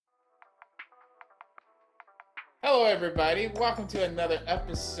Hello, everybody. Welcome to another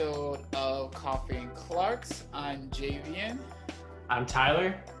episode of Coffee and Clarks. I'm Javian, I'm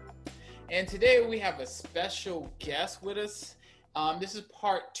Tyler. and today we have a special guest with us. This is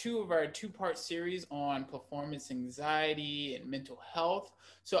part two of our two-part series on performance anxiety and mental health.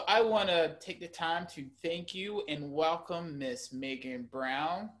 So I want to take the time to thank you and welcome Miss Megan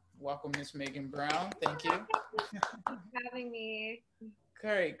Brown. Welcome, Miss Megan Brown. Thank you. Thanks for having me.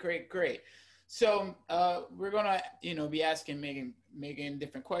 Great. So we're gonna, be asking Megan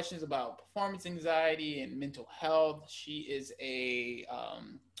different questions about performance anxiety and mental health. She is a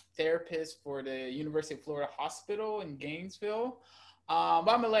therapist for the University of Florida Hospital in Gainesville. But I'm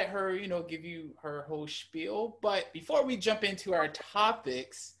gonna let her, give you her whole spiel. But before we jump into our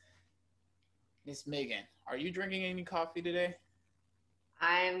topics, Miss Megan, are you drinking any coffee today?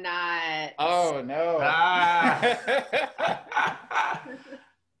 I'm not. Oh no.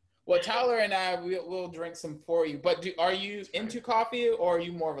 Well, Tyler and I will drink some for you. But are you into coffee, or are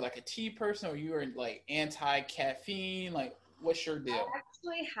you more of like a tea person, or you are like anti-caffeine? Like, what's your deal? I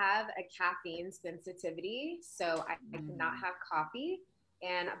actually have a caffeine sensitivity, so I cannot have coffee.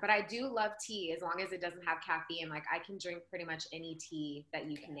 But I do love tea as long as it doesn't have caffeine. Like I can drink pretty much any tea that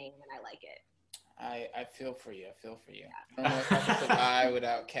you can name, and I like it. I feel for you. Yeah. I don't know if I can survive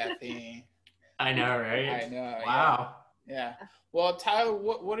without caffeine. I know, right? I know. Wow. Yeah. Well, Tyler,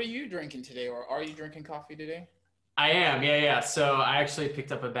 what are you drinking today, or are you drinking coffee today? I am. Yeah. So I actually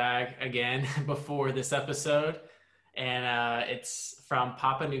picked up a bag again before this episode, and it's from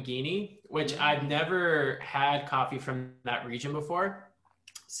Papua New Guinea, which I've never had coffee from that region before.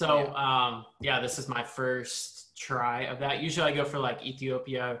 So, this is my first try of that. Usually I go for like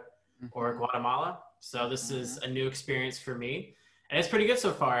Ethiopia or Guatemala. So this is a new experience for me. And it's pretty good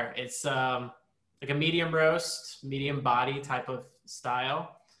so far. It's like a medium roast, medium body type of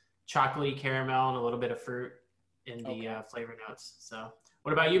style, chocolatey caramel and a little bit of fruit in the flavor notes. So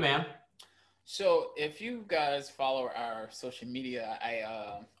what about you, man? So if you guys follow our social media,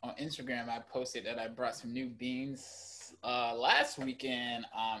 I on Instagram I posted that I brought some new beans last weekend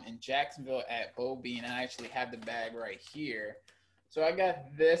in Jacksonville at Bo Bean. I actually have the bag right here. So I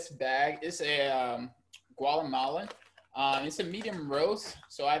got this bag. It's a Guatemalan. It's a medium roast.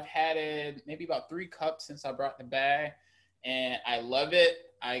 So I've had it maybe about 3 cups since I brought the bag, and I love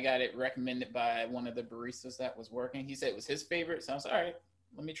it. I got it recommended by one of the baristas that was working. He said it was his favorite. So I was all right,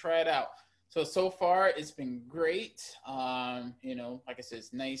 let me try it out. So far it's been great. Like I said,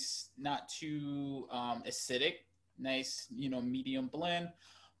 it's nice, not too acidic, nice, medium blend.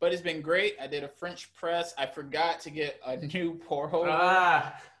 But it's been great. I did a French press. I forgot to get a new pour holder.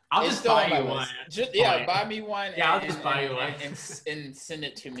 I'll just buy you one. Buy me one. Yeah, I'll just buy you one. And send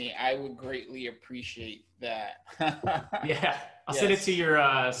it to me. I would greatly appreciate that. Yeah, I'll send it to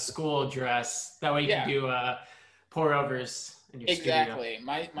your school address. That way you can do pour overs. Exactly.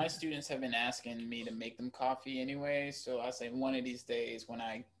 My students have been asking me to make them coffee anyway. So I say one of these days when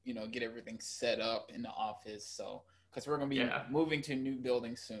I, get everything set up in the office. So, because we're going to be moving to a new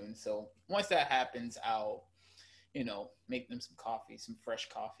building soon. So once that happens, I'll, make them some coffee, some fresh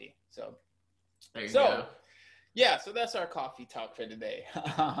coffee. So there you go. Yeah, so that's our coffee talk for today.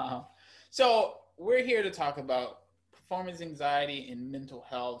 So we're here to talk about performance anxiety and mental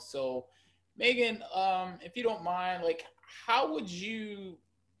health. So Megan, if you don't mind, like, how would you,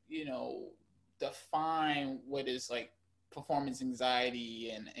 define what is like performance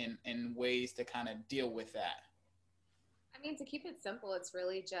anxiety and ways to kind of deal with that? I mean, to keep it simple, it's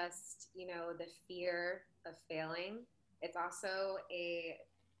really just, the fear of failing. It's also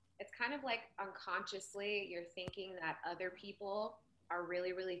it's kind of like unconsciously you're thinking that other people are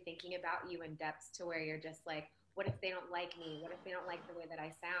really, really thinking about you in depth to where you're just like, what if they don't like me? What if they don't like the way that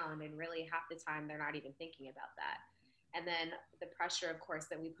I sound? And really half the time they're not even thinking about that. And then the pressure, of course,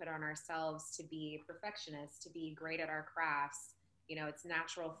 that we put on ourselves to be perfectionists, to be great at our crafts. It's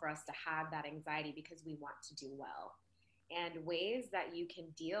natural for us to have that anxiety because we want to do well. And ways that you can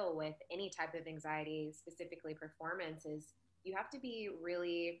deal with any type of anxiety, specifically performance, is you have to be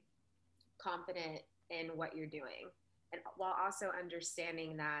really confident in what you're doing. And while also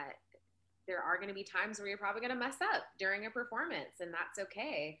understanding that there are going to be times where you're probably going to mess up during a performance, and that's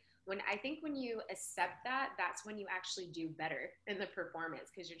okay. When you accept that, that's when you actually do better in the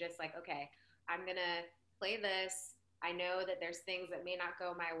performance, because you're just like, okay, I'm going to play this. I know that there's things that may not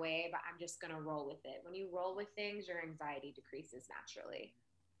go my way, but I'm just going to roll with it. When you roll with things, your anxiety decreases naturally.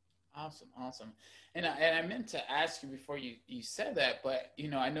 Awesome. And I meant to ask you before you said that, but,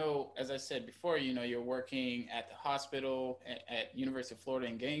 I know, as I said before, you're working at the hospital at University of Florida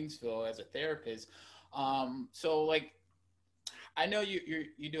in Gainesville as a therapist. So like, I know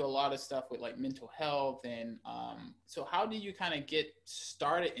you do a lot of stuff with like mental health, and so how do you kind of get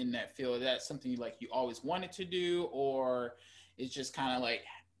started in that field? Is that something you always wanted to do, or it's just kind of like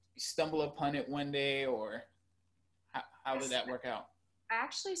you stumble upon it one day, or how did that work out? I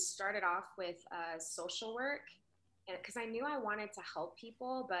actually started off with social work, and because I knew I wanted to help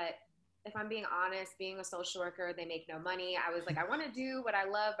people, but if I'm being honest, being a social worker, they make no money. I was like, I want to do what I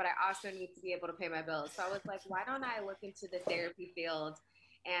love, but I also need to be able to pay my bills. So I was like, why don't I look into the therapy field?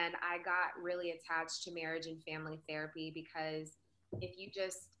 And I got really attached to marriage and family therapy because if you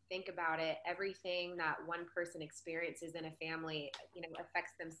just think about it, everything that one person experiences in a family,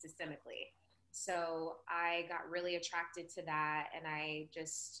 affects them systemically. So I got really attracted to that, and it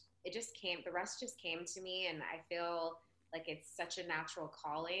just came, the rest just came to me. And I feel like it's such a natural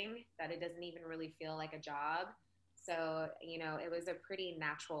calling that it doesn't even really feel like a job. So, it was a pretty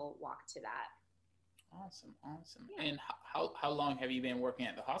natural walk to that. Awesome, awesome. Yeah. And how long have you been working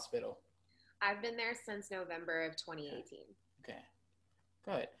at the hospital? I've been there since November of 2018. Okay,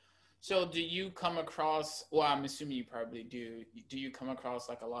 good. So do you come across, well, I'm assuming you probably do you come across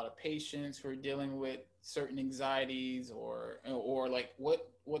like a lot of patients who are dealing with certain anxieties, or like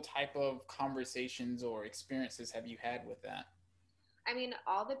what type of conversations or experiences have you had with that? I mean,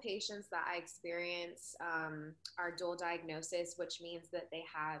 all the patients that I experience are dual diagnosis, which means that they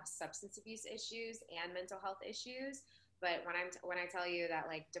have substance abuse issues and mental health issues. But when I tell you that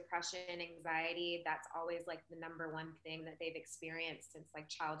like depression, anxiety, that's always like the number one thing that they've experienced since like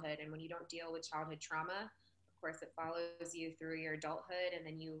childhood. And when you don't deal with childhood trauma, of course, it follows you through your adulthood, and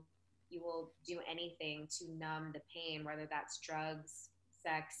then you will do anything to numb the pain, whether that's drugs,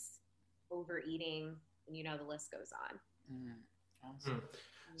 sex, overeating, and the list goes on. Mm, awesome.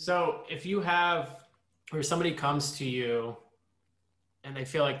 So if you have, or somebody comes to you and they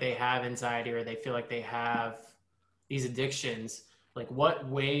feel like they have anxiety or they feel like they have these addictions, like what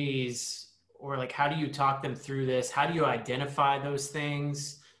ways, or like how do you talk them through this? How do you identify those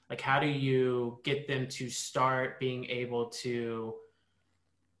things? Like how do you get them to start being able to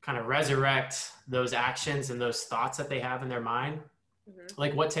kind of resurrect those actions and those thoughts that they have in their mind? Mm-hmm.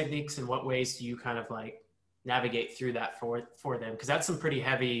 Like what techniques and what ways do you kind of like navigate through that for them? Because that's some pretty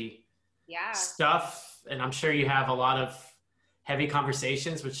heavy stuff, and I'm sure you have a lot of heavy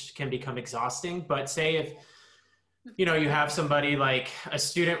conversations which can become exhausting. But say if you have somebody like a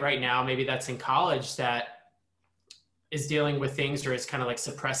student right now, maybe that's in college, that is dealing with things or is kind of like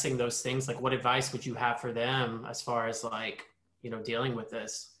suppressing those things, like what advice would you have for them as far as like dealing with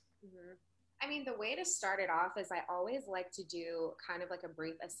this? Mm-hmm. I mean, the way to start it off is I always like to do kind of like a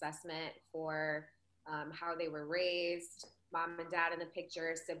brief assessment for how they were raised, mom and dad in the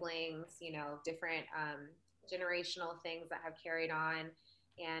picture, siblings, different generational things that have carried on.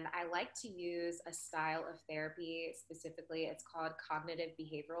 And I like to use a style of therapy specifically. It's called cognitive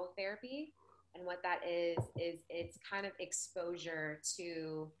behavioral therapy. And what that is it's kind of exposure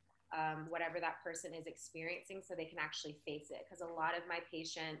to whatever that person is experiencing so they can actually face it. Because a lot of my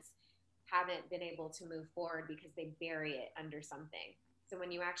patients haven't been able to move forward because they bury it under something. So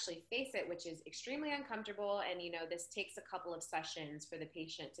when you actually face it, which is extremely uncomfortable, and this takes a couple of sessions for the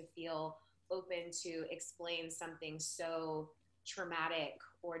patient to feel open to explain something so traumatic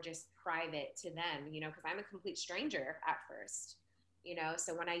or just private to them, because I'm a complete stranger at first,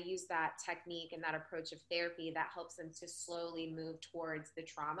 so when I use that technique and that approach of therapy, that helps them to slowly move towards the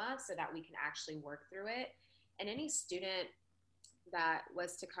trauma so that we can actually work through it. And any student that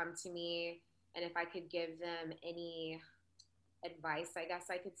was to come to me, and if I could give them any advice, I guess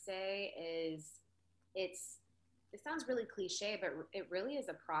I could say, is it sounds really cliche, but it really is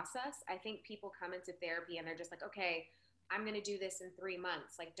a process. I think people come into therapy and they're just like, okay, I'm going to do this in 3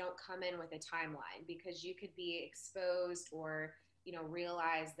 months. Like, don't come in with a timeline, because you could be exposed or,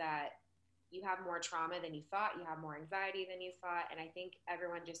 realize that you have more trauma than you thought, you have more anxiety than you thought. And I think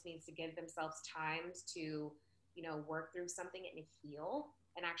everyone just needs to give themselves time to, work through something and heal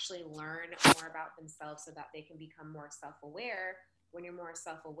and actually learn more about themselves so that they can become more self-aware. When you're more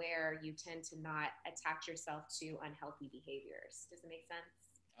self-aware, you tend to not attach yourself to unhealthy behaviors. Does it make sense?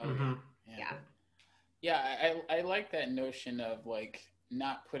 Oh, Mm-hmm. yeah. Yeah, I like that notion of like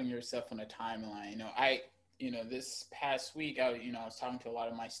not putting yourself on a timeline. This past week, I was talking to a lot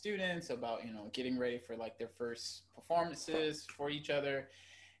of my students about, getting ready for like their first performances for each other.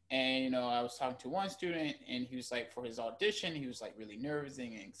 And, I was talking to one student, and he was like, for his audition, he was like really nervous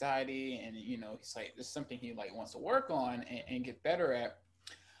and anxiety. And, he's like, this is something he like wants to work on and get better at.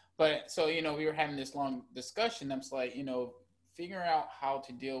 But so, we were having this long discussion. I'm just like, figuring out how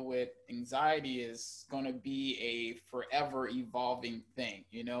to deal with anxiety is going to be a forever evolving thing.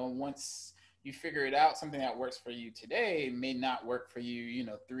 Once you figure it out, something that works for you today may not work for you, you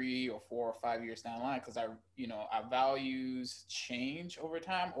know, 3 or 4 or 5 years down the line, because our values change over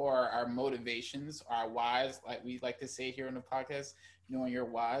time, or our motivations, our whys, like we like to say here in the podcast, knowing your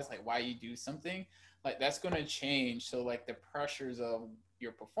whys, like why you do something, like that's going to change. So like the pressures of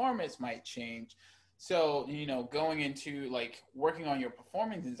your performance might change. So, you know, going into like working on your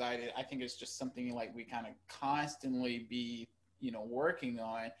performance anxiety, I think it's just something like we kind of constantly be, you know, working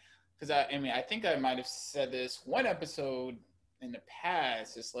on. Because I mean, I think I might have said this one episode in the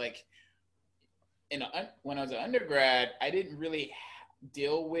past. It's like when I was an undergrad, I didn't really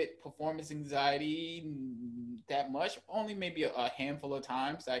deal with performance anxiety that much. Only maybe a handful of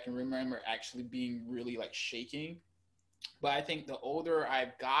times that I can remember actually being really like shaking. But I think the older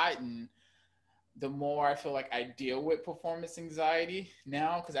I've gotten, the more I feel like I deal with performance anxiety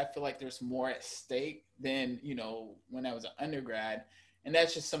now, because I feel like there's more at stake than, you know, when I was an undergrad. And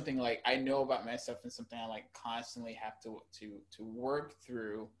that's just something like I know about myself and something I like constantly have to work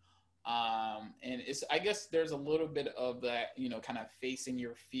through. And it's, I guess there's a little bit of that, you know, kind of facing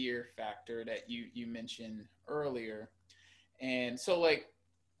your fear factor that you mentioned earlier. And so like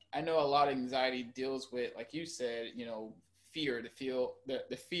I know a lot of anxiety deals with, like you said, you know, fear,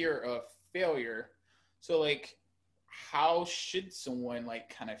 the fear of failure. So like how should someone like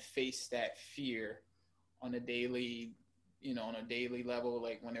kind of face that fear on a daily, you know, on a daily level,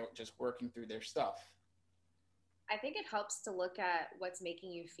 like when they're just working through their stuff? I think it helps to look at what's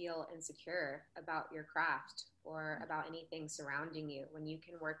making you feel insecure about your craft or about anything surrounding you. When you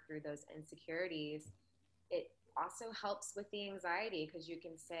can work through those insecurities, it also helps with the anxiety, because you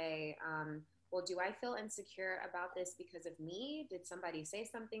can say, well, do I feel insecure about this because of me? Did somebody say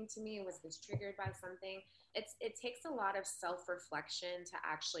something to me? Was this triggered by something? It takes a lot of self-reflection to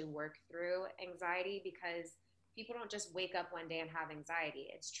actually work through anxiety, because people don't just wake up one day and have anxiety.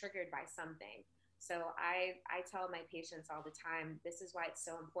 It's triggered by something. So I tell my patients all the time, this is why it's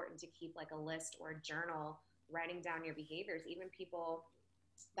so important to keep like a list or a journal, writing down your behaviors. Even people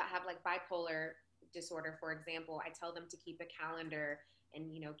that have like bipolar disorder, for example, I tell them to keep a calendar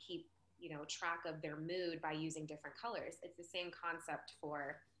and, you know, keep, you know, track of their mood by using different colors. It's the same concept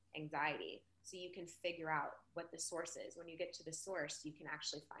for anxiety. So you can figure out what the source is. When you get to the source, you can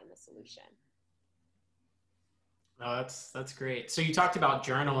actually find the solution. Oh, that's great. So you talked about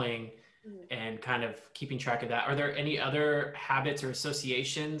journaling Mm-hmm. and kind of keeping track of that. Are there any other habits or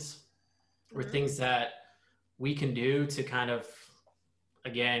associations or Mm-hmm. things that we can do to kind of,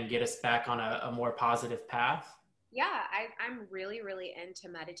 again, get us back on a more positive path? Yeah, I'm really, really into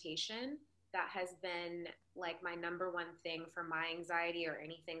meditation. That has been like my number one thing for my anxiety or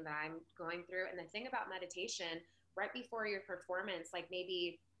anything that I'm going through. And the thing about meditation, right before your performance, like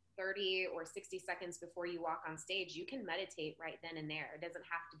maybe 30 or 60 seconds before you walk on stage, you can meditate right then and there. It doesn't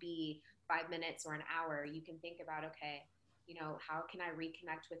have to be 5 minutes or an hour. You can think about, okay, you know, how can I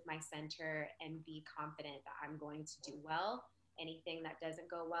reconnect with my center and be confident that I'm going to do well? Anything that doesn't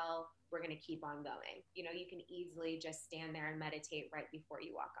go well, we're going to keep on going. You know, you can easily just stand there and meditate right before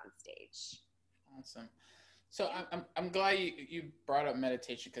you walk on stage. Awesome. So I'm glad you brought up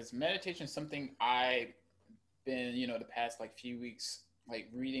meditation, because meditation is something I've been, you know, the past like few weeks like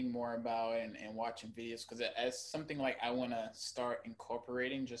reading more about and watching videos, because as something like I want to start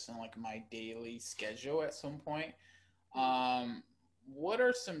incorporating just in like my daily schedule at some point. What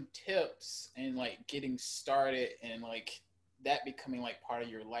are some tips in like getting started and like that becoming like part of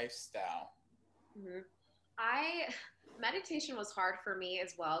your lifestyle? Mm-hmm. Meditation was hard for me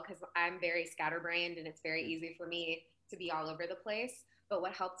as well, because I'm very scatterbrained and it's very easy for me to be all over the place. But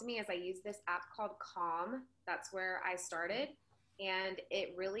what helped me is I use this app called Calm. That's where I started. And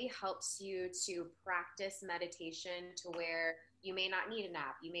it really helps you to practice meditation to where you may not need an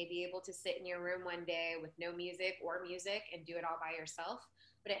app. You may be able to sit in your room one day with no music or music and do it all by yourself.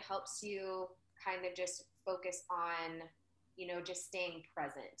 But it helps you kind of just focus on, you know, just staying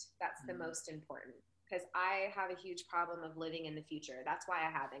present. That's the most important, because I have a huge problem of living in the future. That's why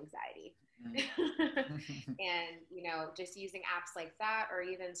I have anxiety. And, you know, just using apps like that, or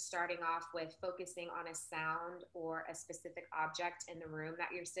even starting off with focusing on a sound or a specific object in the room that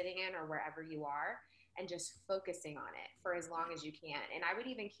you're sitting in or wherever you are, and just focusing on it for as long as you can. And I would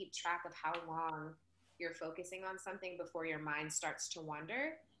even keep track of how long you're focusing on something before your mind starts to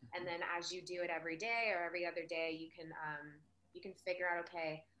wander. And then as you do it every day or every other day, you can figure out,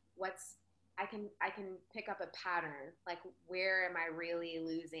 okay, I can pick up a pattern. Like, where am I really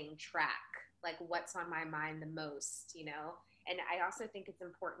losing track? Like, what's on my mind the most, you know? And I also think it's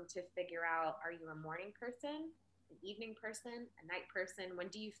important to figure out, are you a morning person, an evening person, a night person? When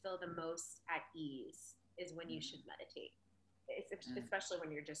do you feel the most at ease is when you should meditate, especially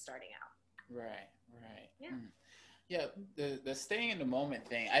when you're just starting out. Right, right. Yeah. Yeah, the staying in the moment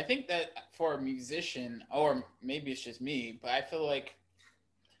thing. I think that for a musician, or maybe it's just me, but I feel like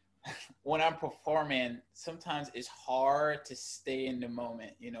when I'm performing, sometimes it's hard to stay in the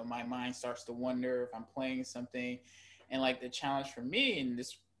moment. You know, my mind starts to wonder if I'm playing something. And like the challenge for me, and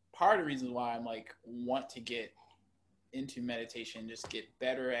this part of the reason why I'm like want to get into meditation, just get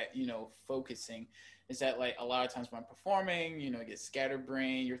better at, focusing, is that like a lot of times when I'm performing, you get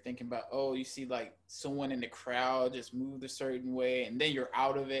scatterbrained. You're thinking about, oh, you see like someone in the crowd just moved a certain way and then you're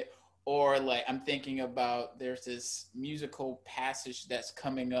out of it. Or like I'm thinking about, there's this musical passage that's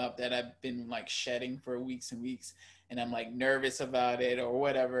coming up that I've been like shedding for weeks and weeks, and I'm like nervous about it or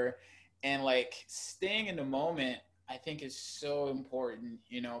whatever. And like staying in the moment, I think is so important,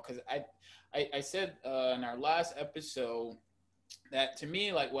 because I said in our last episode that to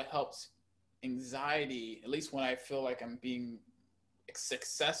me, like what helps anxiety, at least when I feel like I'm being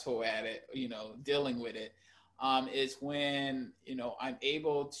successful at it, dealing with it, is when, I'm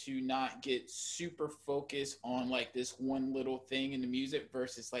able to not get super focused on like this one little thing in the music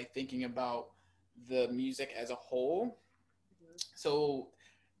versus like thinking about the music as a whole. So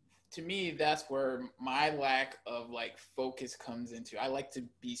to me, that's where my lack of like focus comes into. I like to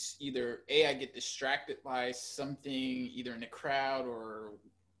be either I get distracted by something either in the crowd or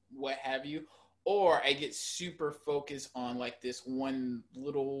what have you, or I get super focused on like this one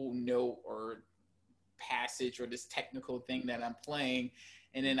little note or passage or this technical thing that I'm playing,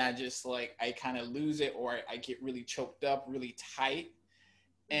 and then I just like I kind of lose it, or I get really choked up, really tight.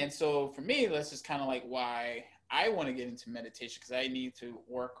 And so for me, that's just kind of like why I want to get into meditation, because I need to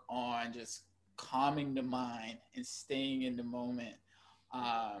work on just calming the mind and staying in the moment.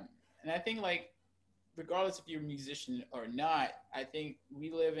 And I think like regardless if you're a musician or not, I think we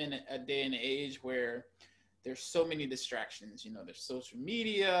live in a day and age where there's so many distractions. There's social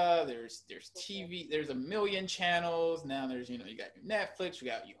media, there's TV, there's a million channels. Now there's, you got your Netflix, you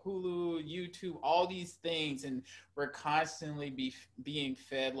got your Hulu, YouTube, all these things. And we're constantly being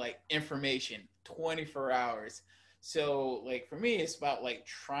fed like information 24 hours. So like for me, it's about like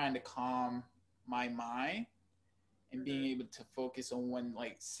trying to calm my mind and being able to focus on one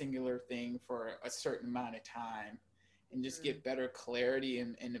like singular thing for a certain amount of time and just get better clarity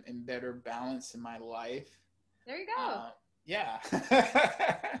and better balance in my life. There you go. Yeah.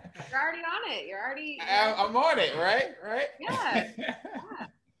 You're already on it. I'm on it, right? Yeah.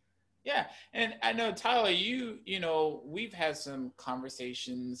 Yeah. And I know, Tyler, we've had some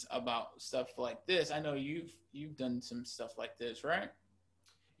conversations about stuff like this. I know you've done some stuff like this, right?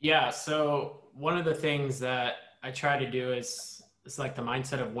 Yeah. So one of the things that I try to do is it's like the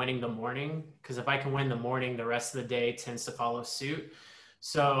mindset of winning the morning. Because if I can win the morning, the rest of the day tends to follow suit.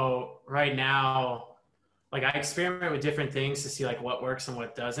 So right now, like I experiment with different things to see like what works and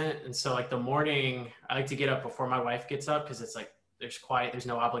what doesn't. And so like the morning, I like to get up before my wife gets up because it's like there's quiet, there's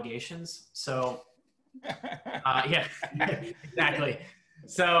no obligations. So yeah, exactly.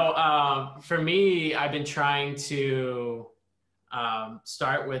 So for me, I've been trying to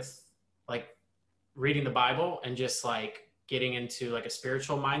start with like reading the Bible and just like getting into like a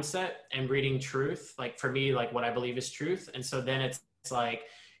spiritual mindset and reading truth. Like for me, like what I believe is truth. And so then it's like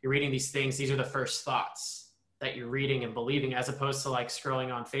you're reading these things. These are the first thoughts that you're reading and believing, as opposed to like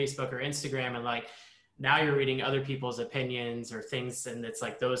scrolling on Facebook or Instagram and like now you're reading other people's opinions or things, and it's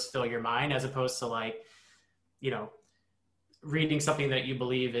like those fill your mind, as opposed to like, reading something that you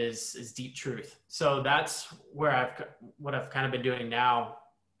believe is deep truth. So that's where what I've kind of been doing now.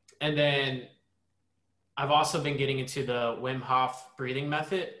 And then I've also been getting into the Wim Hof breathing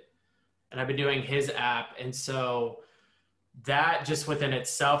method, and I've been doing his app. And so that just within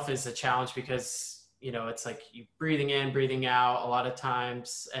itself is a challenge because it's like you breathing in, breathing out a lot of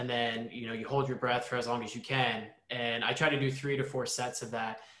times. And then, you hold your breath for as long as you can. And I try to do 3 to 4 sets of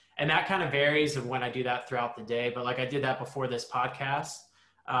that. And that kind of varies of when I do that throughout the day. But like I did that before this podcast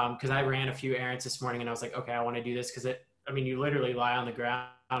because I ran a few errands this morning and I was like, okay, I want to do this because you literally lie on the ground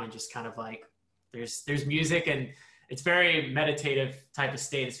and just kind of like, there's music and it's very meditative type of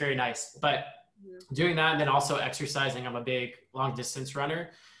state. It's very nice. But doing that and then also exercising, I'm a big long distance runner.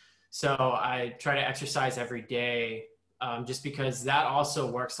 So I try to exercise every day just because that also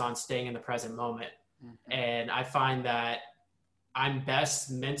works on staying in the present moment. Mm-hmm. And I find that I'm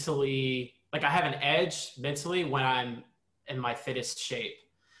best mentally, like I have an edge mentally when I'm in my fittest shape.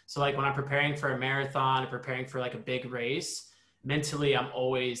 So like when I'm preparing for a marathon, preparing for like a big race, mentally I'm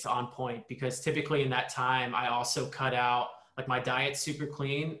always on point because typically in that time I also cut out, like my diet's super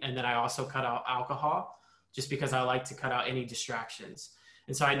clean, and then I also cut out alcohol just because I like to cut out any distractions.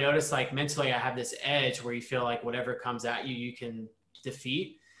 And so I noticed like mentally I have this edge where you feel like whatever comes at you, you can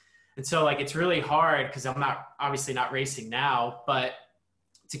defeat. And so like, it's really hard because I'm obviously not racing now, but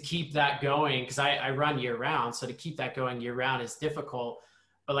to keep that going, because I run year round. So to keep that going year round is difficult.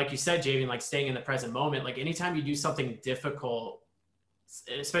 But like you said, Javian, like staying in the present moment, like anytime you do something difficult,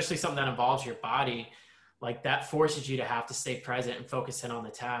 especially something that involves your body, like that forces you to have to stay present and focus in on the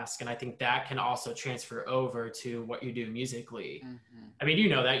task. And I think that can also transfer over to what you do musically. Mm-hmm. I mean, you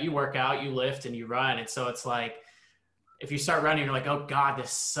know that you work out, you lift and you run. And so it's like, if you start running, you're like, oh God,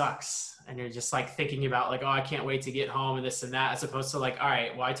 this sucks. And you're just like thinking about like, oh, I can't wait to get home and this and that, as opposed to like, all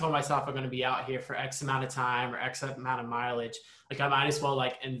right, well, I told myself I'm going to be out here for X amount of time or X amount of mileage. Like I might as well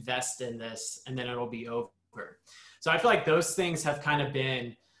like invest in this and then it'll be over. So I feel like those things have kind of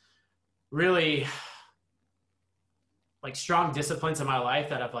been really like strong disciplines in my life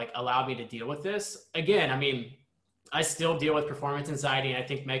that have like allowed me to deal with this. Again, I mean, I still deal with performance anxiety. And I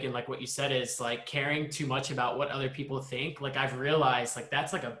think, Megan, like what you said is like caring too much about what other people think. Like I've realized like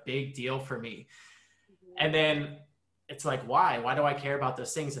that's like a big deal for me. And then it's like, why do I care about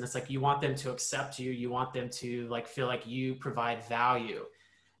those things? And it's like, you want them to accept you. You want them to like, feel like you provide value.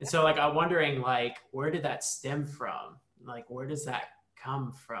 And so like, I'm wondering like, where did that stem from? Like, where does that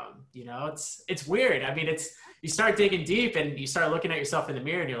come from? You know, it's weird. I mean, you start digging deep and you start looking at yourself in the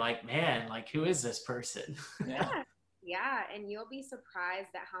mirror and you're like, man, like who is this person? Yeah, and you'll be surprised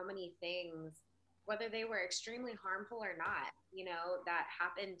at how many things, whether they were extremely harmful or not, you know, that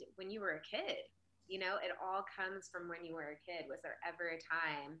happened when you were a kid. You know, it all comes from when you were a kid. Was there ever a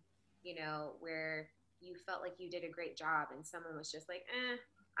time, you know, where you felt like you did a great job and someone was just like,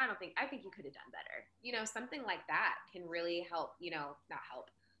 I think you could have done better. You know, something like that can really help, you know, not help,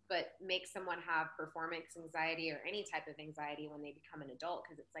 but make someone have performance anxiety or any type of anxiety when they become an adult,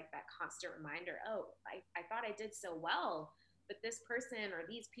 because it's like that constant reminder, oh, I thought I did so well, but this person or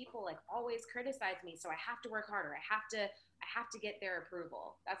these people like always criticize me, so I have to work harder. I have to get their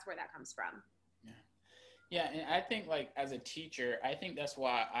approval. That's where that comes from. Yeah, and I think like as a teacher, I think that's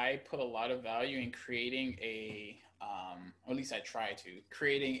why I put a lot of value in creating or at least I try to,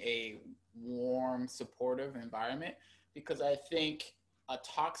 creating a warm, supportive environment, because I think a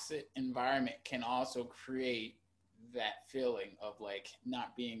toxic environment can also create that feeling of like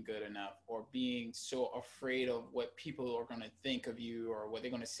not being good enough or being so afraid of what people are going to think of you or what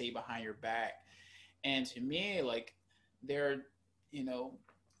they're going to say behind your back. And to me, like there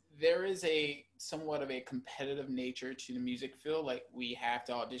is a somewhat of a competitive nature to the music field. Like we have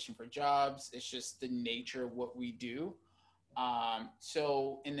to audition for jobs. It's just the nature of what we do.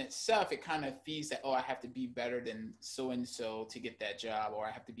 So in itself, it kind of feeds that, oh, I have to be better than so-and-so to get that job, or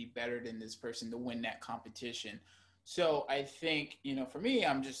I have to be better than this person to win that competition. So I think, for me,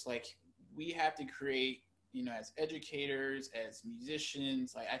 I'm just like, we have to create, as educators, as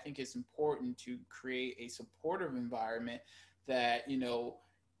musicians, like I think it's important to create a supportive environment that,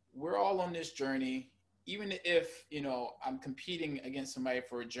 we're all on this journey. Even if, I'm competing against somebody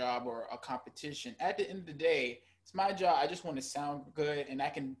for a job or a competition, at the end of the day, it's my job. I just want to sound good, and I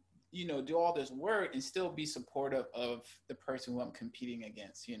can, do all this work and still be supportive of the person who I'm competing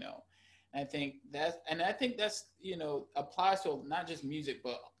against, And I think that's, applies to not just music,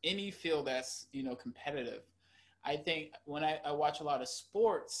 but any field that's, competitive. I think when I watch a lot of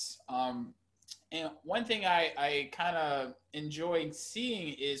sports, and one thing I kind of enjoy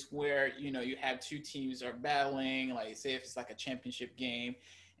seeing is where, you have two teams are battling, like say if it's like a championship game,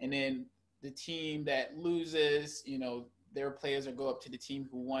 and then the team that loses, their players will go up to the team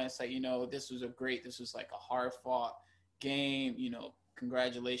who won. It's like, this was like a hard fought game,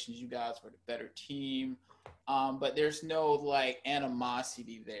 congratulations, you guys were the better team. But there's no like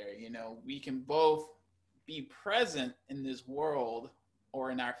animosity there. We can both be present in this world or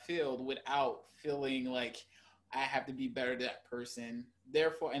in our field without feeling like I have to be better than that person.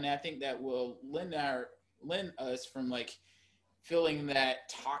 Therefore, and I think that will lend us from like feeling that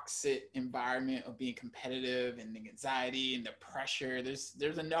toxic environment of being competitive and the anxiety and the pressure.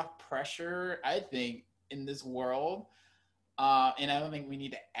 There's enough pressure, I think, in this world, and I don't think we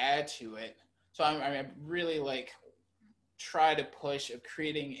need to add to it. So I really like try to push of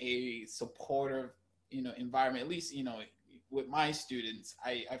creating a supportive, environment. At least, with my students,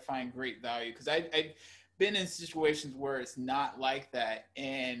 I find great value, because I've been in situations where it's not like that,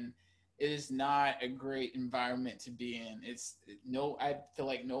 and it is not a great environment to be in. I feel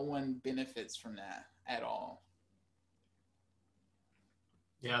like no one benefits from that at all.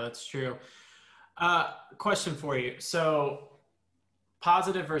 Yeah, that's true. Question for you. So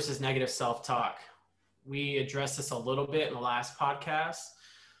positive versus negative self-talk. We addressed this a little bit in the last podcast.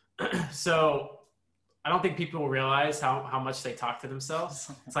 So I don't think people realize how much they talk to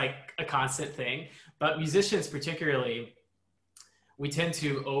themselves. It's like a constant thing. But musicians particularly, we tend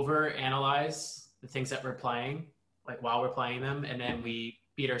to over analyze the things that we're playing, like while we're playing them, and then we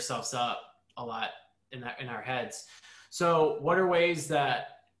beat ourselves up a lot in our heads. So what are ways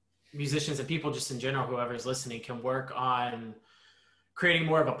that musicians and people just in general, whoever's listening, can work on creating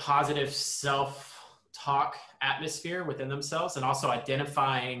more of a positive self-talk atmosphere within themselves, and also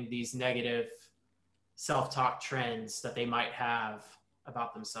identifying these negative self-talk trends that they might have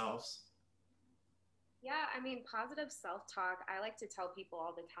about themselves? Yeah, I mean, positive self-talk, I like to tell people all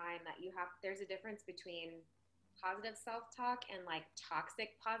the time that there's a difference between positive self-talk and like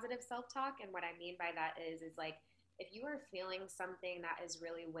toxic positive self-talk. And what I mean by that is like, if you are feeling something that is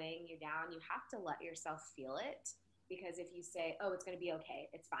really weighing you down, you have to let yourself feel it. Because if you say, oh, it's going to be okay,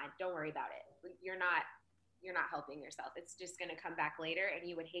 it's fine, don't worry about it, you're not helping yourself. It's just going to come back later, and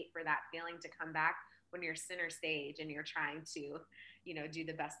you would hate for that feeling to come back when you're center stage and you're trying to, do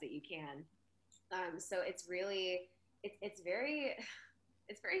the best that you can. So it's really, it's very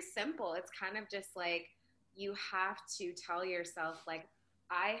simple. It's kind of just like, you have to tell yourself, like,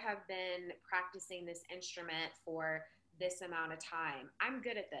 I have been practicing this instrument for this amount of time. I'm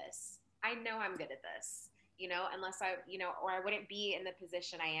good at this. I know I'm good at this, unless or I wouldn't be in the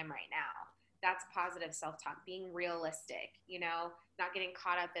position I am right now. That's positive self-talk, being realistic, not getting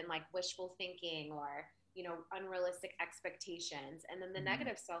caught up in like wishful thinking or, unrealistic expectations. And then the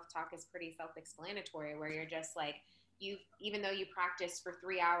negative self-talk is pretty self-explanatory, where you're just like, even though you practiced for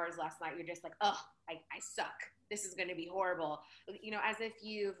 3 hours last night, you're just like, oh, I suck. This is going to be horrible. As if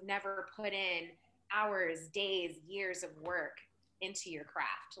you've never put in hours, days, years of work into your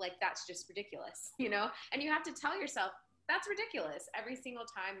craft. Like, that's just ridiculous, and you have to tell yourself that's ridiculous. Every single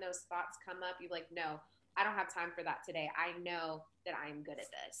time those thoughts come up, you're like, no, I don't have time for that today. I know that I'm good at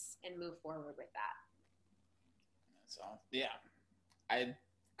this, and move forward with that. So, yeah, I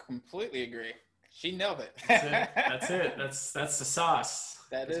completely agree. She nailed it. That's it. That's the sauce.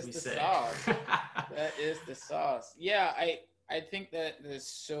 That is the sauce. That is the sauce. Yeah, I think that is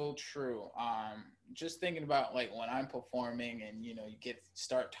so true. Just thinking about like when I'm performing and you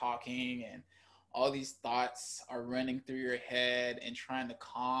start talking and all these thoughts are running through your head, and trying to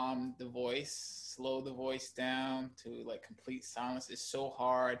calm the voice, slow the voice down to like complete silence is so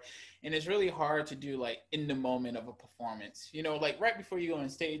hard. And it's really hard to do like in the moment of a performance. Like right before you go on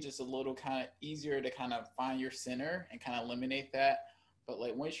stage, it's a little kind of easier to kind of find your center and kind of eliminate that. But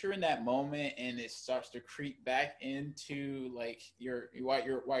like once you're in that moment and it starts to creep back into like while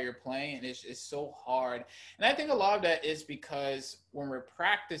you're playing, and it's so hard. And I think a lot of that is because when we're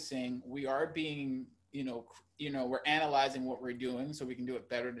practicing, we are being, we're analyzing what we're doing so we can do it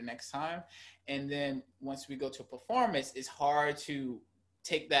better the next time. And then once we go to a performance, it's hard to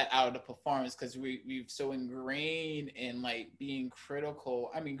take that out of the performance because we've so ingrained in like being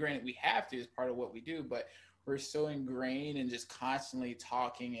critical. I mean, granted, we have to as part of what we do, but we're so ingrained in just constantly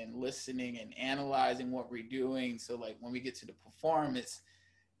talking and listening and analyzing what we're doing. So like when we get to the performance,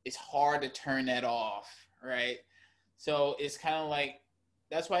 it's hard to turn that off, right? So it's kind of like,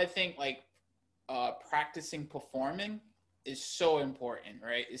 that's why I think like practicing performing is so important,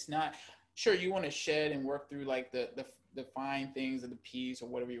 right? It's not, sure, you want to shed and work through like the fine things of the piece or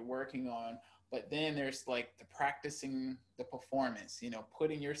whatever you're working on, but then there's like the practicing the performance,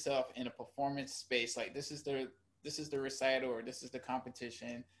 putting yourself in a performance space. Like this is the recital, or this is the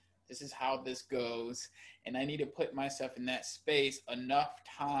competition. This is how this goes. And I need to put myself in that space enough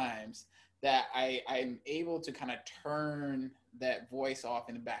times that I'm able to kind of turn that voice off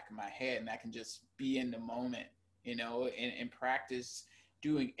in the back of my head, and I can just be in the moment, and practice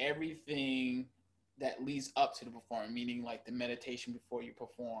doing everything that leads up to the performance, meaning like the meditation before you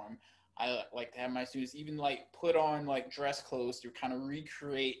perform. I like to have my students even like put on like dress clothes to kind of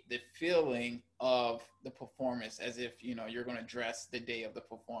recreate the feeling of the performance as if, you're going to dress the day of the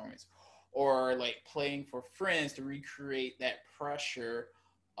performance, or like playing for friends to recreate that pressure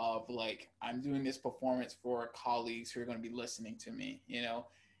of like, I'm doing this performance for colleagues who are going to be listening to me,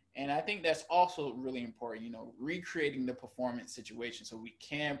 And I think that's also really important, recreating the performance situation so we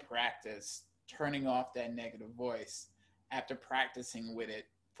can practice turning off that negative voice after practicing with it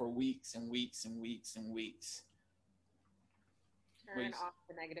for weeks and weeks and weeks and weeks. Turn off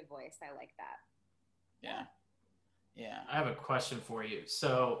the negative voice. I like that. Yeah. I have a question for you.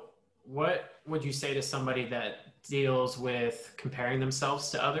 So what would you say to somebody that deals with comparing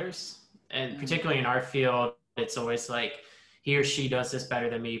themselves to others? And particularly in our field, it's always like he or she does this better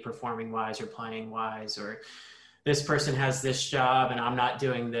than me, performing wise or playing wise, or this person has this job and I'm not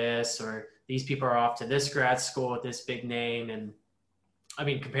doing this, or these people are off to this grad school with this big name. And I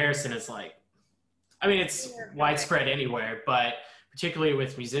mean, comparison is like, I mean, it's widespread anywhere, but particularly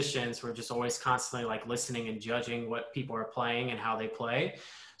with musicians, we're just always constantly like listening and judging what people are playing and how they play.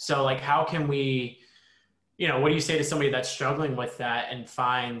 So like, how can we, what do you say to somebody that's struggling with that and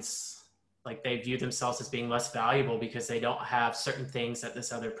finds like they view themselves as being less valuable because they don't have certain things that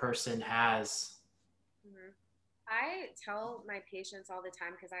this other person has? Mhm. I tell my patients all the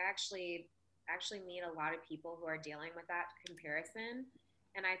time because I actually meet a lot of people who are dealing with that comparison,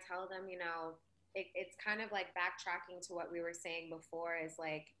 and I tell them, it's kind of like backtracking to what we were saying before. Is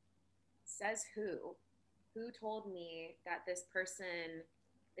like, says who told me that this person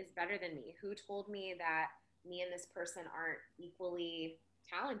is better than me? Who told me that me and this person aren't equally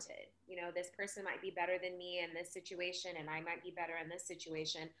talented? This person might be better than me in this situation, and I might be better in this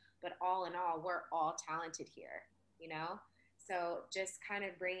situation, but all in all, we're all talented here, you know? So just kind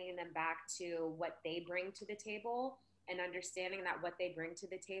of bringing them back to what they bring to the table and understanding that what they bring to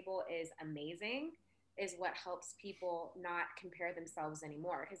the table is amazing is what helps people not compare themselves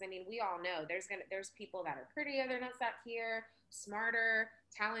anymore. Because I mean, we all know there's people that are prettier than us out here, smarter,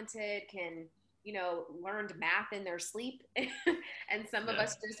 talented, can learned math in their sleep, and some of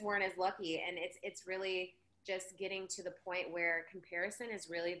us just weren't as lucky. And it's really just getting to the point where comparison is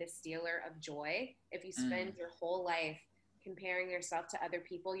really the stealer of joy. If you spend your whole life comparing yourself to other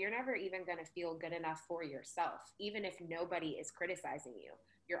people, you're never even going to feel good enough for yourself, even if nobody is criticizing you.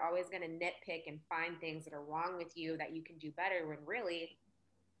 You're always going to nitpick and find things that are wrong with you that you can do better, when really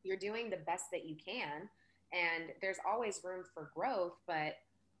you're doing the best that you can. And there's always room for growth, but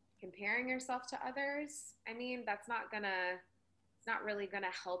comparing yourself to others, I mean, it's not really gonna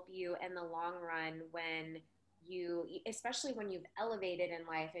help you in the long run when especially when you've elevated in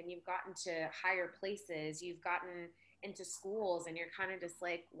life and you've gotten to higher places, you've gotten into schools, and you're kind of just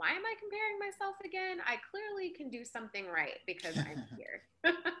like, why am I comparing myself again? I clearly can do something right because I'm here.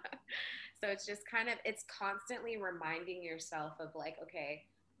 So it's just it's constantly reminding yourself of like, okay,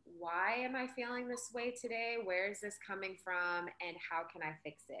 why am I feeling this way today? Where is this coming from? And how can I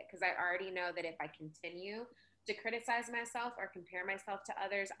fix it? Because I already know that if I continue to criticize myself or compare myself to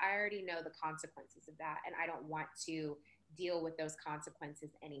others, I already know the consequences of that. And I don't want to deal with those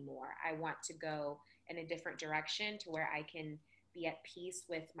consequences anymore. I want to go in a different direction to where I can be at peace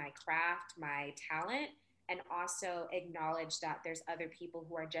with my craft, my talent, and also acknowledge that there's other people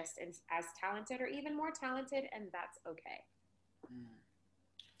who are just as talented or even more talented, and that's okay.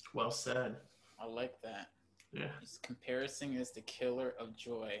 Well said. I like that. Yeah. Comparison is the killer of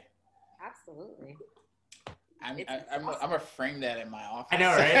joy. Absolutely. I'm gonna frame that in my office. I know,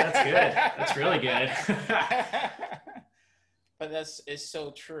 right? That's good. That's really good. But it's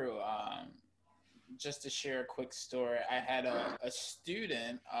so true. Just to share a quick story, I had a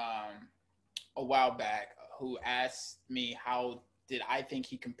student a while back who asked me how did I think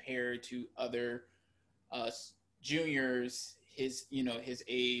he compared to other juniors his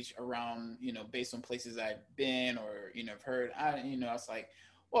age around, based on places I've been or have heard. I was like,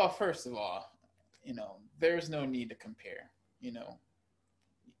 well, first of all, there's no need to compare.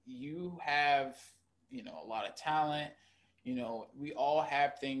 You have a lot of talent. We all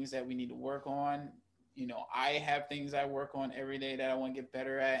have things that we need to work on. I have things I work on every day that I want to get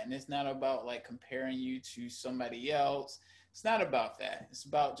better at, and it's not about like comparing you to somebody else. It's not about that. It's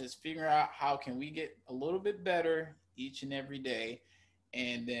about just figuring out how can we get a little bit better each and every day,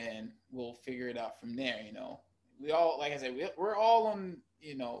 and then we'll figure it out from there. We all, like I said, we're all on.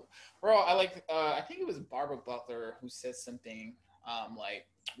 We're all. I think it was Barbara Butler who said something like,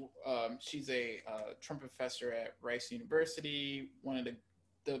 she's a trumpet professor at Rice University, one of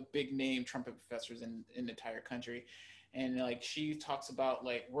the big name trumpet professors in the entire country, and like she talks about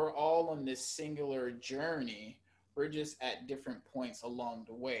like we're all on this singular journey. We're just at different points along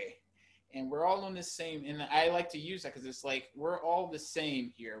the way, and we're all on the same. And I like to use that because it's like we're all the same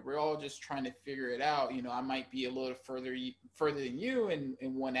here. We're all just trying to figure it out. I might be a little further than you in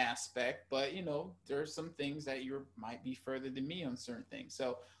one aspect, but there's some things that you might be further than me on certain things.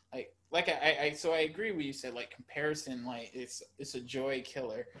 So so I agree with you said, like comparison, like it's a joy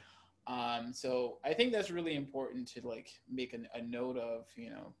killer. So I think that's really important to like make a note of,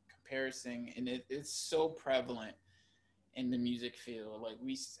 comparison, and it's so prevalent in the music field. Like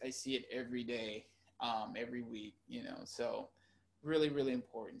I see it every day, every week, so really, really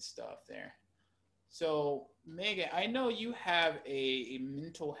important stuff there. So Megan, I know you have a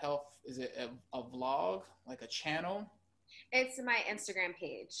mental health, is it a vlog, like a channel? It's my Instagram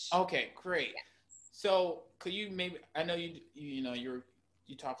page. Okay, great. Yes. So could you maybe, I know you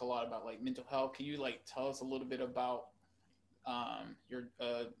talk a lot about like mental health. Can you like tell us a little bit about your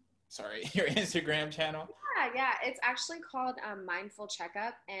sorry, your Instagram channel? Yeah, it's actually called Mindful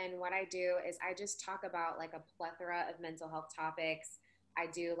Checkup. And what I do is I just talk about like a plethora of mental health topics. I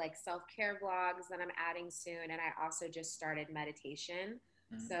do like self care vlogs that I'm adding soon. And I also just started meditation.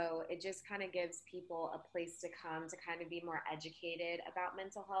 Mm-hmm. So it just kind of gives people a place to come to kind of be more educated about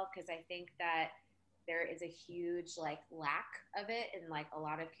mental health. Because I think that there is a huge like lack of it in like a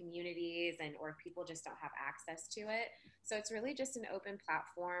lot of communities and or people just don't have access to it. So it's really just an open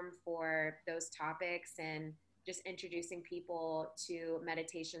platform for those topics and just introducing people to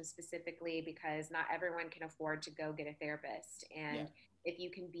meditation specifically because not everyone can afford to go get a therapist. Yeah. And if you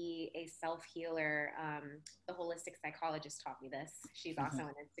can be a self healer, the holistic psychologist taught me this. She's also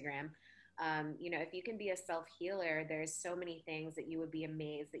on Instagram. If you can be a self healer, there's so many things that you would be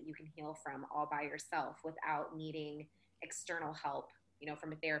amazed that you can heal from all by yourself without needing external help,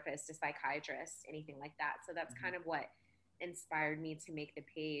 from a therapist, a psychiatrist, anything like that. So that's kind of what inspired me to make the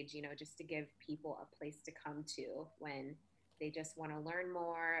page, just to give people a place to come to when they just want to learn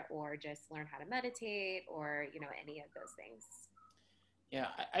more or just learn how to meditate or, any of those things. Yeah,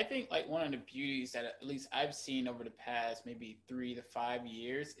 I think like one of the beauties that at least I've seen over the past maybe 3 to 5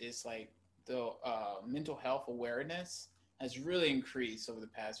 years is like the mental health awareness has really increased over the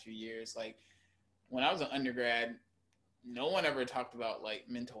past few years. Like when I was an undergrad, no one ever talked about like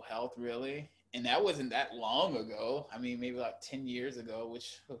mental health really, and that wasn't that long ago. I mean, maybe like 10 years ago,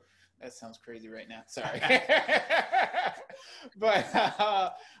 which that sounds crazy right now. Sorry. But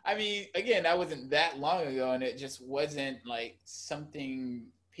I mean, again, that wasn't that long ago, and it just wasn't like something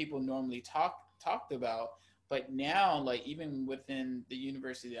people normally talked about. But now, like even within the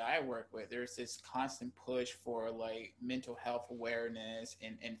university that I work with, there's this constant push for like mental health awareness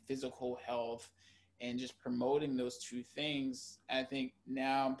and physical health and just promoting those two things. I think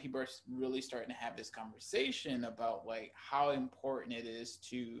now people are really starting to have this conversation about like how important it is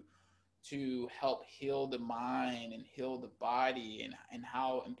to help heal the mind and heal the body, and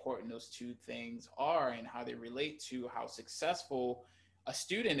how important those two things are and how they relate to how successful a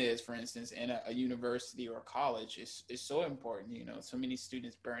student is, for instance, in a university or a college is so important. So many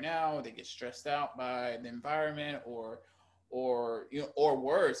students burn out, they get stressed out by the environment or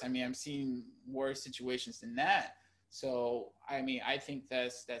worse. I mean, I'm seeing worse situations than that. So, I mean, I think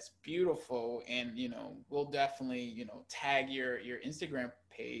that's beautiful, and we'll definitely tag your Instagram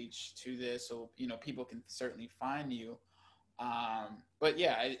page to this, so people can certainly find you. But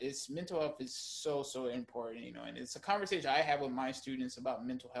yeah, it's mental health is so important, and it's a conversation I have with my students about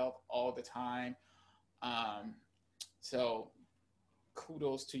mental health all the time. Um, so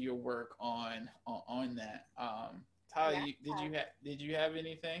kudos to your work on that. Tyler, Yeah. did you have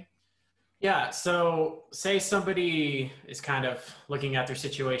anything? Yeah. So say somebody is kind of looking at their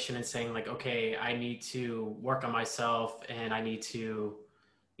situation and saying like, okay, I need to work on myself and I need to,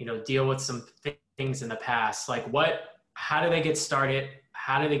 deal with some things in the past. Like how do they get started?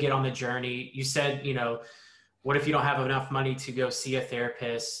 How do they get on the journey? You said, what if you don't have enough money to go see a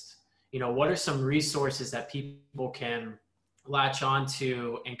therapist? What are some resources that people can latch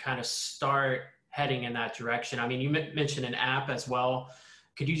onto and kind of start heading in that direction? I mean, you mentioned an app as well.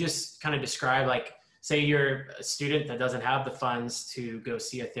 Could you just kind of describe, like, say you're a student that doesn't have the funds to go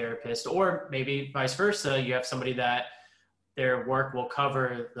see a therapist, or maybe vice versa, you have somebody that their work will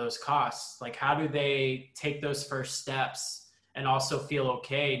cover those costs. Like, how do they take those first steps and also feel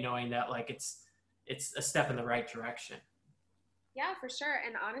okay knowing that like it's a step in the right direction? Yeah, for sure.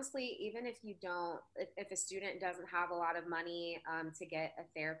 And honestly, even if you don't, if a student doesn't have a lot of money to get a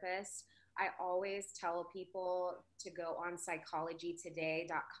therapist, I always tell people to go on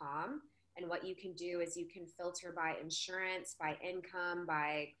psychologytoday.com. And what you can do is you can filter by insurance, by income,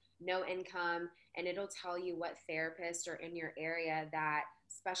 by no income, and it'll tell you what therapists are in your area that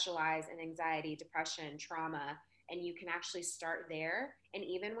specialize in anxiety, depression, trauma, and you can actually start there. And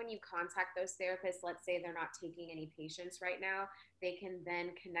even when you contact those therapists, let's say they're not taking any patients right now, they can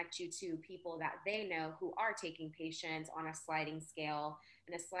then connect you to people that they know who are taking patients on a sliding scale.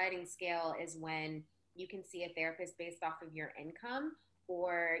 And a sliding scale is when you can see a therapist based off of your income,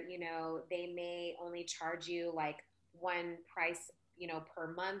 or, they may only charge you like one price, per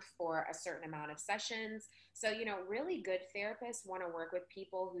month for a certain amount of sessions. So, really good therapists want to work with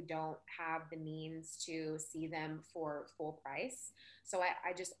people who don't have the means to see them for full price. So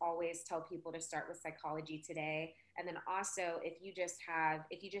I just always tell people to start with Psychology Today. And then also, if you just can't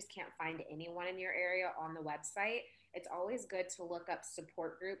find anyone in your area on the website, it's always good to look up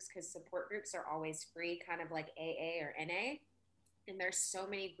support groups, because support groups are always free, kind of like AA or NA. And there's so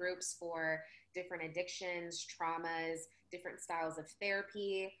many groups for different addictions, traumas, different styles of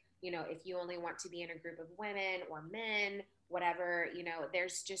therapy. If you only want to be in a group of women or men, whatever, you know,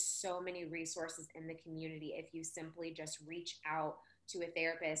 there's just so many resources in the community if you simply just reach out to a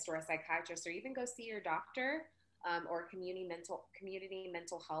therapist or a psychiatrist, or even go see your doctor, or community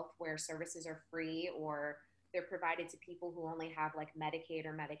mental health, where services are free or they're provided to people who only have like Medicaid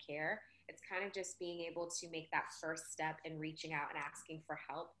or Medicare. It's kind of just being able to make that first step in reaching out and asking for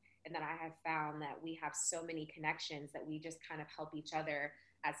help. And then I have found that we have so many connections that we just kind of help each other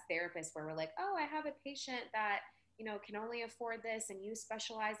as therapists, where we're like, oh, I have a patient that, you know, can only afford this and you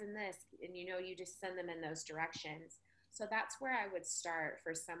specialize in this. And, you know, you just send them in those directions. So that's where I would start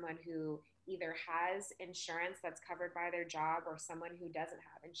for someone who either has insurance that's covered by their job or someone who doesn't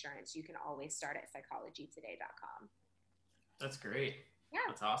have insurance. You can always start at psychologytoday.com. That's great. Yeah.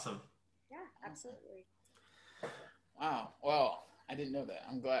 That's awesome. Yeah, absolutely. Wow. Well, I didn't know that.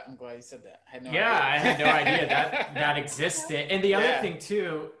 I'm glad you said that. I had no idea. I had no idea that existed. And the other thing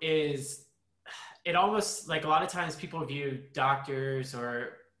too is, it almost, like, a lot of times people view doctors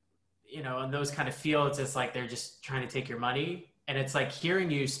or, you know, in those kind of fields as like they're just trying to take your money. And it's like,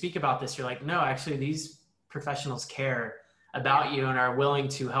 hearing you speak about this, you're like, no, actually these professionals care about you and are willing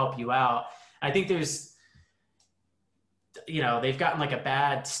to help you out. I think there's, you know, they've gotten like a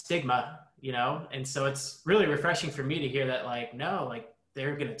bad stigma, you know, and so it's really refreshing for me to hear that, like, no, like,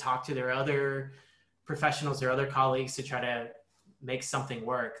 they're going to talk to their other professionals, their other colleagues, to try to make something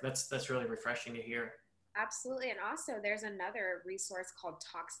work. That's really refreshing to hear. Absolutely. And also there's another resource called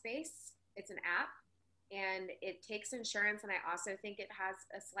Talkspace. It's an app and it takes insurance. And I also think it has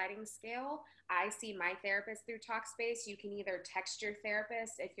a sliding scale. I see my therapist through Talkspace. You can either text your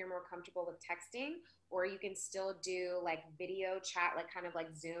therapist if you're more comfortable with texting, or you can still do like video chat, like kind of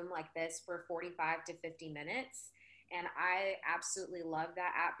like Zoom like this, for 45 to 50 minutes. And I absolutely love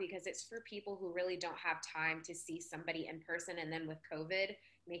that app because it's for people who really don't have time to see somebody in person. And then with COVID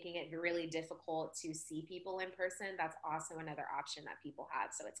making it really difficult to see people in person, that's also another option that people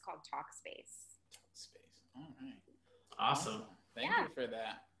have. So it's called Talkspace. Talkspace. All right. Awesome. Thank you for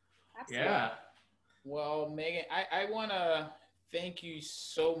that. Absolutely. Yeah. Well, Megan, I want to thank you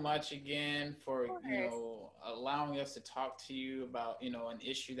so much again for, you know, allowing us to talk to you about, you know, an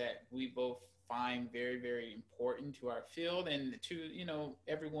issue that we both find very, very important to our field and to, you know,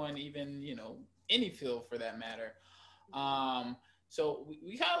 everyone, even, you know, any field for that matter. So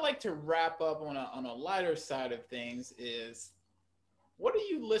we kind of like to wrap up on a lighter side of things. Is, what are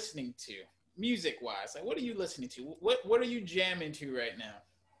you listening to music wise? Like, what are you listening to? What are you jamming to right now?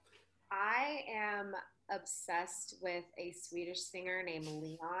 I am obsessed with a Swedish singer named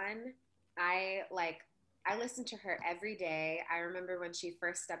Leon. I listen to her every day. I remember when she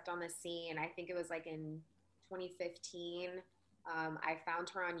first stepped on the scene, I think it was like in 2015. I found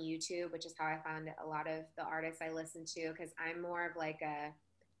her on YouTube, which is how I found a lot of the artists I listen to, because I'm more of like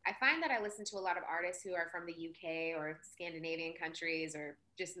I find that I listen to a lot of artists who are from the UK or Scandinavian countries or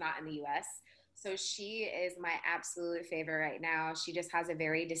just not in the US. So she is my absolute favorite right now. She just has a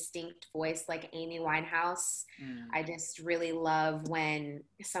very distinct voice, like Amy Winehouse. I just really love when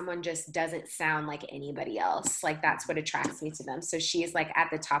someone just doesn't sound like anybody else. Like, that's what attracts me to them. So she's like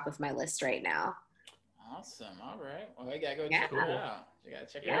at the top of my list right now. Awesome. All right. Well, I gotta go check her out. You gotta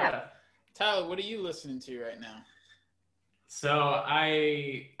check her out. Tyler, what are you listening to right now? So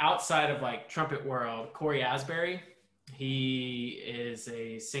outside of like trumpet world, Corey Asbury, he is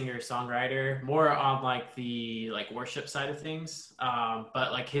a singer songwriter, more on like the like worship side of things.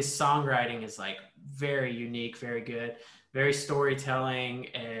 But like his songwriting is like very unique, very good, very storytelling,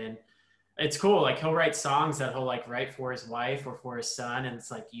 and it's cool. Like, he'll write songs that he'll like write for his wife or for his son, and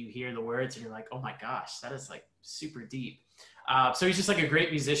it's like you hear the words and you're like, oh my gosh, that is like super deep. So he's just like a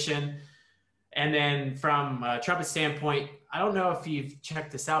great musician. And then from a trumpet standpoint, I don't know if you've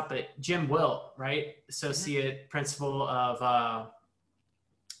checked this out, but Jim Wilt, right, associate principal of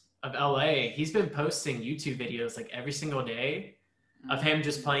LA, he's been posting YouTube videos like every single day of him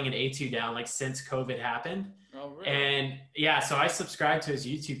just playing an etude down, like, since COVID happened. Oh, really? And yeah, so I subscribed to his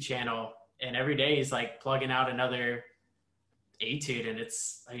YouTube channel, and every day he's like plugging out another etude, and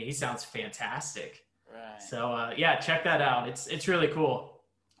he sounds fantastic. Right. So yeah, check that out. It's really cool.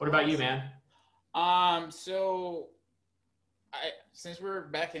 What about you, man? So since we're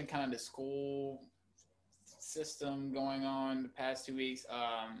back in kind of the school system going on the past 2 weeks,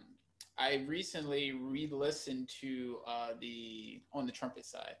 I recently re-listened to on the trumpet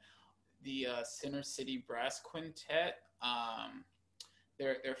side, the Center City Brass Quintet,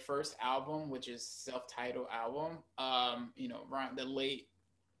 their first album, which is self-titled album. The late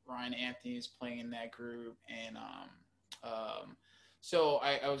Ryan Anthony is playing in that group, and so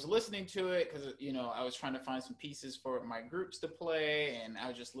I was listening to it because, I was trying to find some pieces for my groups to play, and I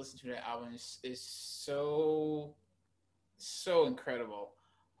was just listening to the album. It's so so incredible.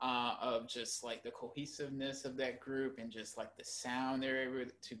 Of just like the cohesiveness of that group and just like the sound they're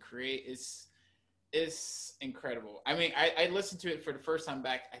able to create is incredible. I mean, I listened to it for the first time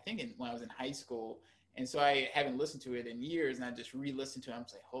back, I think when I was in high school. And so I haven't listened to it in years, and I just re-listened to it. I'm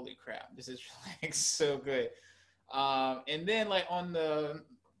just like, holy crap, this is like so good. And then like on the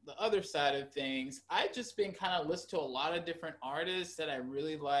other side of things, I've just been kind of listening to a lot of different artists that I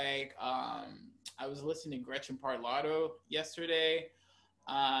really like. I was listening to Gretchen Parlato yesterday.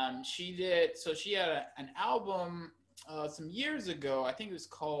 She had an album some years ago. I think it was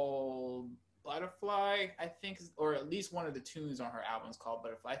called Butterfly, I think, or at least one of the tunes on her album is called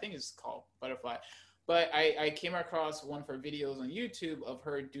Butterfly. I think it's called Butterfly. But I came across one of her videos on YouTube of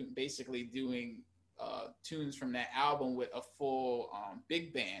her basically doing tunes from that album with a full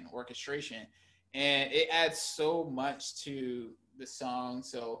big band orchestration. And it adds so much to the song.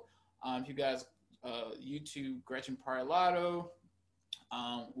 So if you guys YouTube Gretchen Parlato,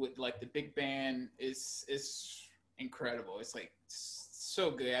 with like the big band is incredible. It's like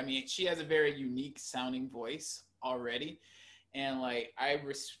so good. I mean, she has a very unique sounding voice already, and like I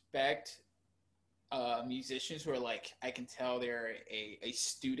respect musicians who are like, I can tell they're a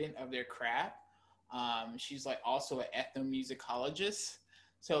student of their craft. She's like also an ethnomusicologist,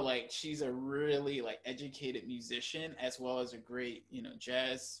 so like she's a really like educated musician as well as a great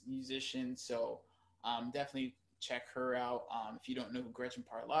jazz musician. So definitely check her out. If you don't know who Gretchen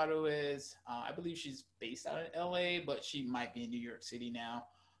Parlato is, I believe she's based out in LA, but she might be in New York City now.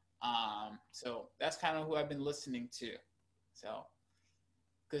 So that's kind of who I've been listening to. So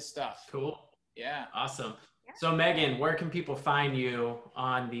good stuff. Cool. Yeah. Awesome. So Megan, where can people find you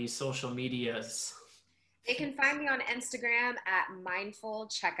on the social medias? They can find me on Instagram at Mindful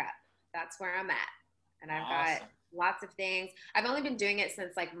Checkup. That's where I'm at. And I've got lots of things. I've only been doing it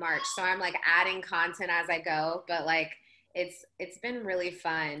since like March, so I'm like adding content as I go, but like it's been really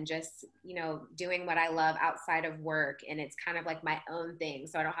fun just, doing what I love outside of work, and it's kind of like my own thing.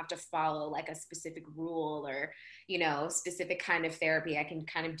 So I don't have to follow like a specific rule or, specific kind of therapy. I can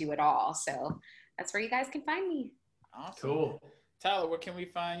kind of do it all. So that's where you guys can find me. Awesome. Cool. Tyler, where can we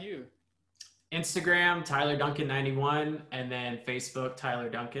find you? Instagram, Tyler Duncan 91, and then Facebook, Tyler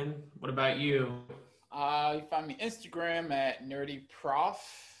Duncan. What about you? You find me Instagram at Nerdy Prof,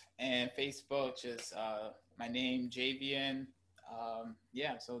 and Facebook just my name Javian.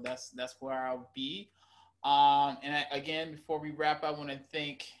 So that's where I'll be. Again, before we wrap, I want to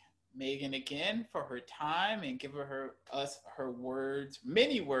thank Megan again for her time and give her words,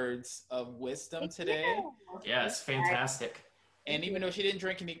 many words of wisdom today. Yes, fantastic. And even though she didn't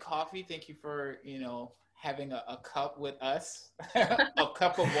drink any coffee, thank you for having a cup with us, a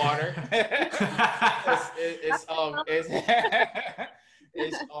cup of water.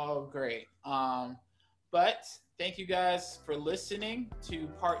 it's all great. But thank you guys for listening to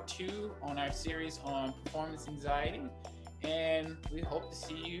part 2 on our series on performance anxiety. And we hope to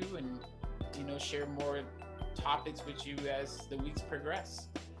see you and, share more topics with you as the weeks progress.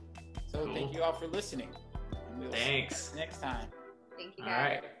 So cool. Thank you all for listening. And we'll Thanks. See you next time. Thank you guys. All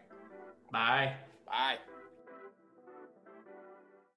right. Bye. Bye.